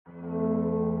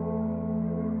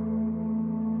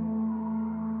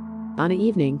On an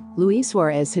evening, Luis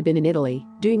Suarez had been in Italy,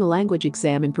 doing a language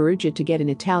exam in Perugia to get an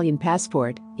Italian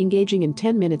passport, engaging in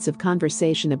 10 minutes of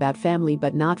conversation about family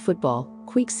but not football.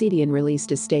 Quique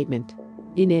released a statement.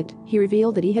 In it, he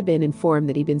revealed that he had been informed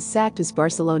that he'd been sacked as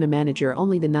Barcelona manager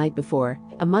only the night before,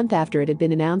 a month after it had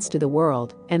been announced to the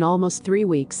world, and almost 3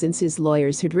 weeks since his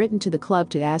lawyers had written to the club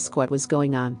to ask what was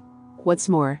going on. What's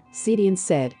more, Setién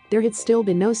said, there had still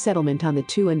been no settlement on the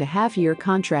 2.5-year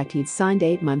contract he'd signed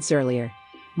 8 months earlier.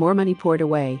 More money poured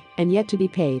away, and yet to be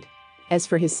paid. As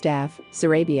for his staff,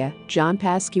 Sarabia, John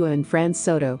Pascua and Fran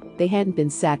Soto, they hadn't been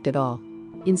sacked at all.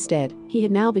 Instead, he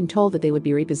had now been told that they would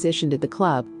be repositioned at the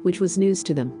club, which was news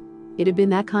to them. It had been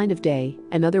that kind of day,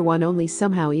 another one only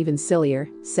somehow even sillier,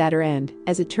 sadder and,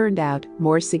 as it turned out,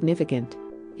 more significant.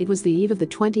 It was the eve of the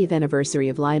 20th anniversary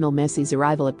of Lionel Messi's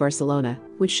arrival at Barcelona,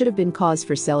 which should have been cause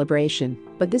for celebration,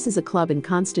 but this is a club in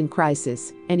constant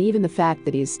crisis, and even the fact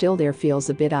that he is still there feels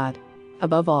a bit odd.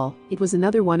 Above all, it was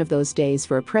another one of those days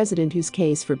for a president whose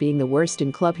case for being the worst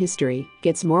in club history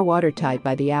gets more watertight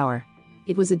by the hour.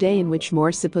 It was a day in which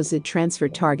more supposed transfer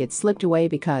targets slipped away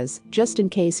because, just in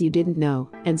case you didn't know,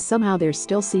 and somehow there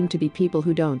still seem to be people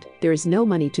who don't, there is no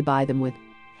money to buy them with.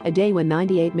 A day when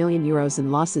 €98 million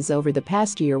in losses over the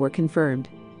past year were confirmed.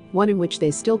 One in which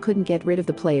they still couldn't get rid of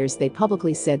the players they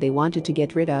publicly said they wanted to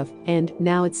get rid of, and,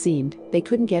 now it seemed, they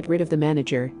couldn't get rid of the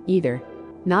manager, either.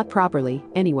 Not properly,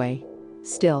 anyway.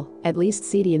 Still, at least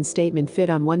Setién's statement fit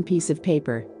on one piece of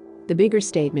paper. The bigger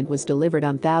statement was delivered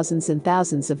on thousands and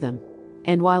thousands of them.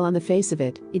 And while on the face of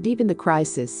it, it deepened the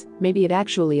crisis, maybe it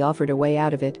actually offered a way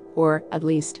out of it, or, at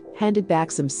least, handed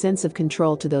back some sense of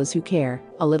control to those who care,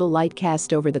 a little light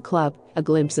cast over the club, a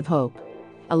glimpse of hope.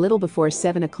 A little before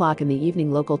 7 o'clock in the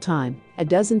evening local time, a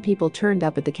dozen people turned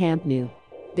up at the Camp Nou.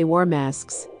 They wore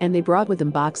masks, and they brought with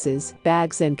them boxes,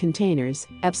 bags and containers,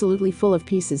 absolutely full of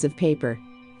pieces of paper.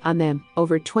 On them,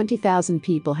 over 20,000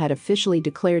 people had officially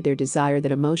declared their desire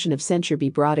that a motion of censure be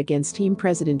brought against team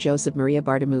president Josep Maria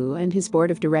Bartomeu and his board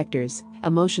of directors,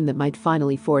 a motion that might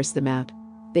finally force them out.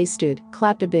 They stood,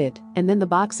 clapped a bit, and then the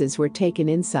boxes were taken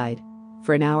inside.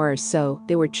 For an hour or so,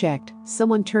 they were checked,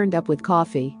 someone turned up with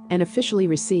coffee, and officially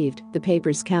received, the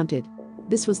papers counted.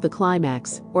 This was the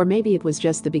climax, or maybe it was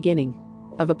just the beginning,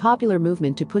 of a popular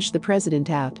movement to push the president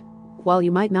out. While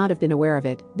you might not have been aware of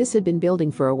it, this had been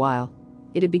building for a while.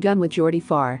 It had begun with Jordi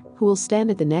Farr, who will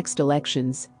stand at the next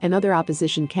elections, and other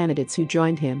opposition candidates who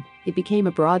joined him. It became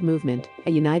a broad movement,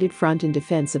 a united front in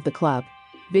defense of the club.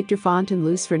 Victor Font and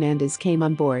Luis Fernandez came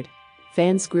on board.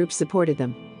 Fans groups supported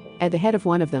them. At the head of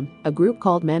one of them, a group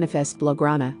called Manifest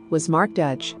Blaugrana, was Mark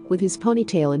Dutch, with his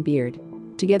ponytail and beard.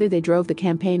 Together they drove the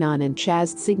campaign on and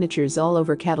chased signatures all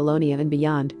over Catalonia and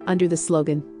beyond, under the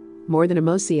slogan, "More than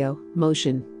emoció,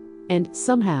 motion." And,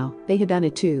 somehow, they had done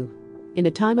it too. In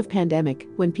a time of pandemic,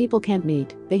 when people can't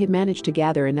meet, they had managed to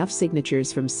gather enough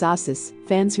signatures from socios,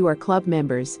 fans who are club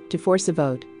members, to force a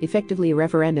vote, effectively a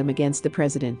referendum against the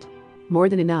president. More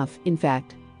than enough, in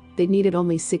fact. They'd needed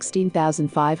only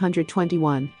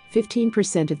 16,521,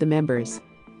 15% of the members.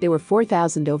 There were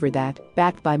 4,000 over that,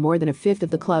 backed by more than a fifth of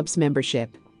the club's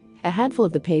membership. A handful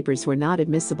of the papers were not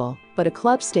admissible, but a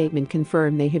club statement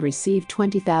confirmed they had received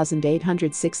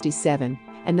 20,867,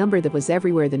 a number that was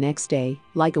everywhere the next day,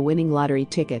 like a winning lottery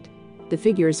ticket. The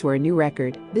figures were a new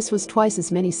record. This was twice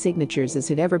as many signatures as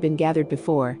had ever been gathered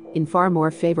before, in far more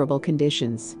favorable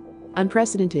conditions.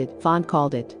 Unprecedented, Font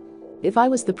called it. "If I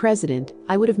was the president,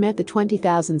 I would have met the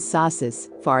 20,000 socios,"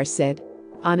 Farr said.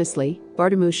 "Honestly,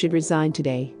 Bartomeu should resign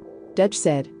today." Dutch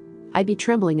said. "I'd be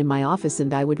trembling in my office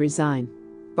and I would resign."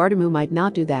 Bartomeu might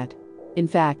not do that. In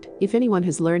fact, if anyone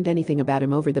has learned anything about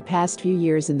him over the past few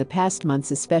years and the past months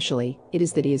especially, it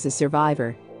is that he is a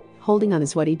survivor. Holding on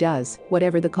is what he does,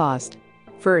 whatever the cost.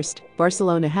 First,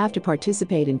 Barcelona have to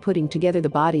participate in putting together the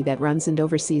body that runs and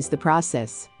oversees the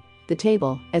process. The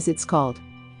table, as it's called.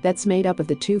 That's made up of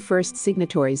the two first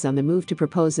signatories on the move to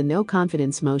propose a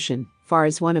no-confidence motion. Farr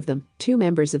is one of them, 2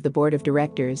 members of the board of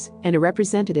directors, and a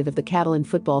representative of the Catalan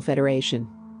Football Federation.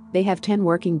 They have 10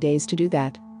 working days to do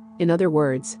that. In other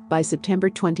words, by September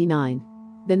 29.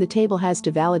 Then the table has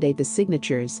to validate the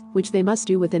signatures, which they must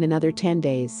do within another 10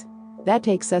 days. That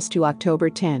takes us to October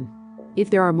 10. If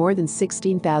there are more than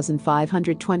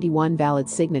 16,521 valid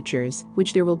signatures,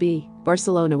 which there will be,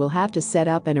 Barcelona will have to set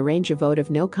up and arrange a vote of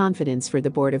no confidence for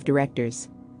the board of directors.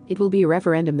 It will be a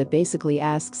referendum that basically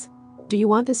asks, do you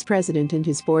want this president and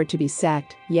his board to be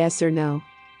sacked, yes or no?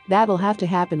 That will have to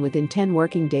happen within 10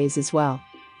 working days as well.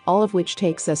 All of which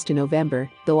takes us to November,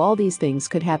 though all these things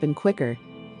could happen quicker.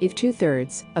 If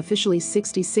 2/3, officially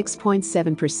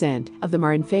 66.7%, of them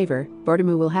are in favor,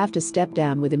 Bartomeu will have to step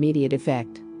down with immediate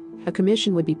effect. A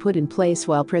commission would be put in place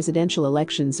while presidential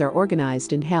elections are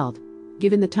organized and held.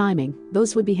 Given the timing,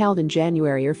 those would be held in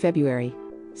January or February.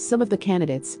 Some of the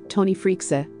candidates, Tony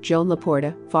Frexa, Joan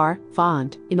Laporta, Far,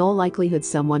 Font, in all likelihood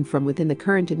someone from within the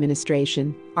current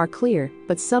administration, are clear,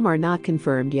 but some are not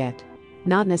confirmed yet.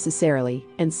 Not necessarily,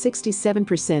 and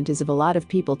 67% is of a lot of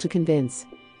people to convince.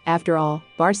 After all,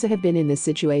 Barca have been in this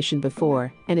situation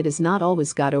before, and it has not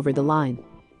always got over the line.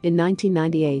 In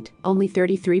 1998, only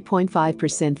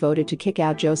 33.5% voted to kick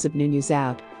out Josep Núñez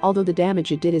out, although the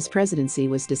damage it did his presidency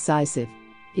was decisive.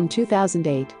 In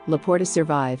 2008, Laporta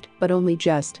survived, but only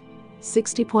just.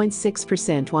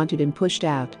 60.6% wanted him pushed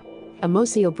out. A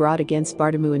motion brought against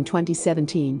Bartomeu in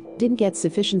 2017 didn't get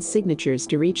sufficient signatures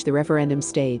to reach the referendum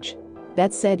stage.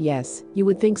 That said, yes, you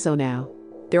would think so now.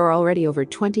 There are already over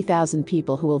 20,000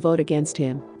 people who will vote against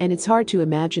him, and it's hard to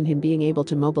imagine him being able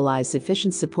to mobilize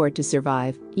sufficient support to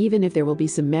survive, even if there will be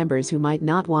some members who might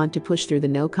not want to push through the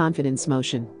no-confidence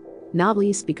motion. Not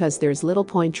least because there's little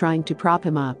point trying to prop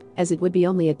him up, as it would be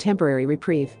only a temporary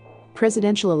reprieve.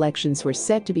 Presidential elections were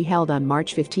set to be held on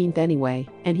March 15 anyway,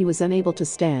 and he was unable to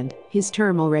stand, his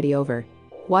term already over.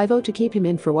 Why vote to keep him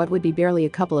in for what would be barely a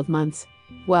couple of months?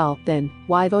 Well, then,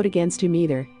 why vote against him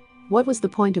either? What was the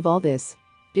point of all this?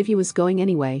 If he was going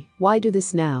anyway, why do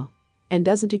this now? And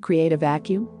doesn't it create a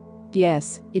vacuum?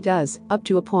 Yes, it does, up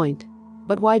to a point.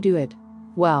 But why do it?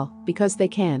 Well, because they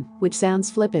can, which sounds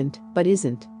flippant, but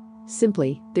isn't.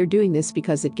 Simply, they're doing this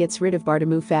because it gets rid of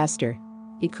Bartomeu faster.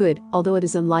 It could, although it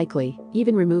is unlikely,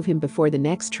 even remove him before the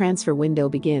next transfer window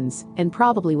begins, and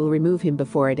probably will remove him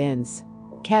before it ends.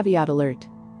 Caveat alert.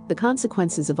 The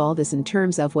consequences of all this in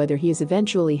terms of whether he is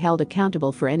eventually held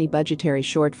accountable for any budgetary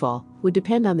shortfall would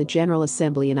depend on the General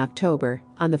Assembly in October,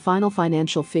 on the final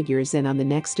financial figures and on the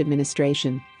next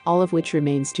administration, all of which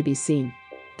remains to be seen.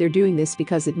 They're doing this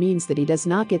because it means that he does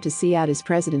not get to see out his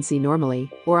presidency normally,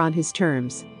 or on his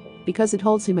terms. Because it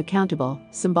holds him accountable,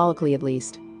 symbolically at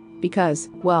least. Because,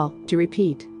 well, to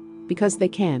repeat. Because they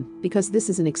can, because this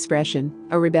is an expression,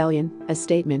 a rebellion, a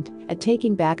statement, a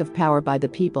taking back of power by the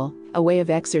people, a way of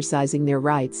exercising their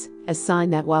rights, a sign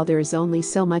that while there is only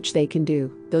so much they can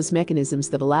do, those mechanisms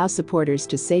that allow supporters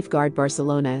to safeguard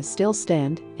Barcelona still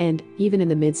stand, and, even in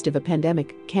the midst of a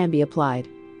pandemic, can be applied.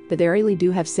 That they really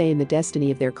do have say in the destiny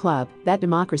of their club, that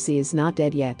democracy is not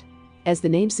dead yet. As the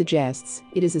name suggests,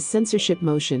 it is a censorship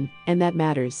motion, and that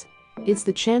matters. It's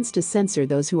the chance to censor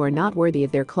those who are not worthy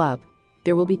of their club.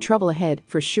 There will be trouble ahead,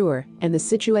 for sure, and the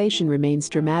situation remains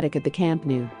dramatic at the Camp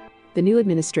Nou. The new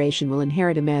administration will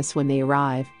inherit a mess when they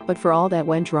arrive, but for all that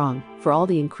went wrong, for all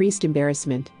the increased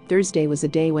embarrassment, Thursday was a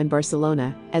day when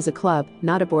Barcelona, as a club,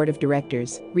 not a board of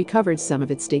directors, recovered some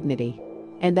of its dignity.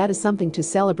 And that is something to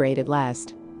celebrate at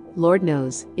last. Lord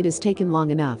knows, it has taken long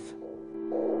enough.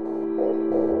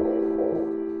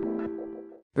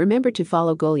 Remember to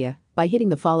follow Golia by hitting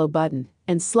the follow button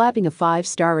and slapping a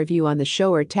 5-star review on the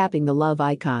show or tapping the love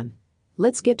icon.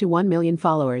 Let's get to 1 million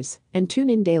followers and tune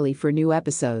in daily for new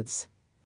episodes.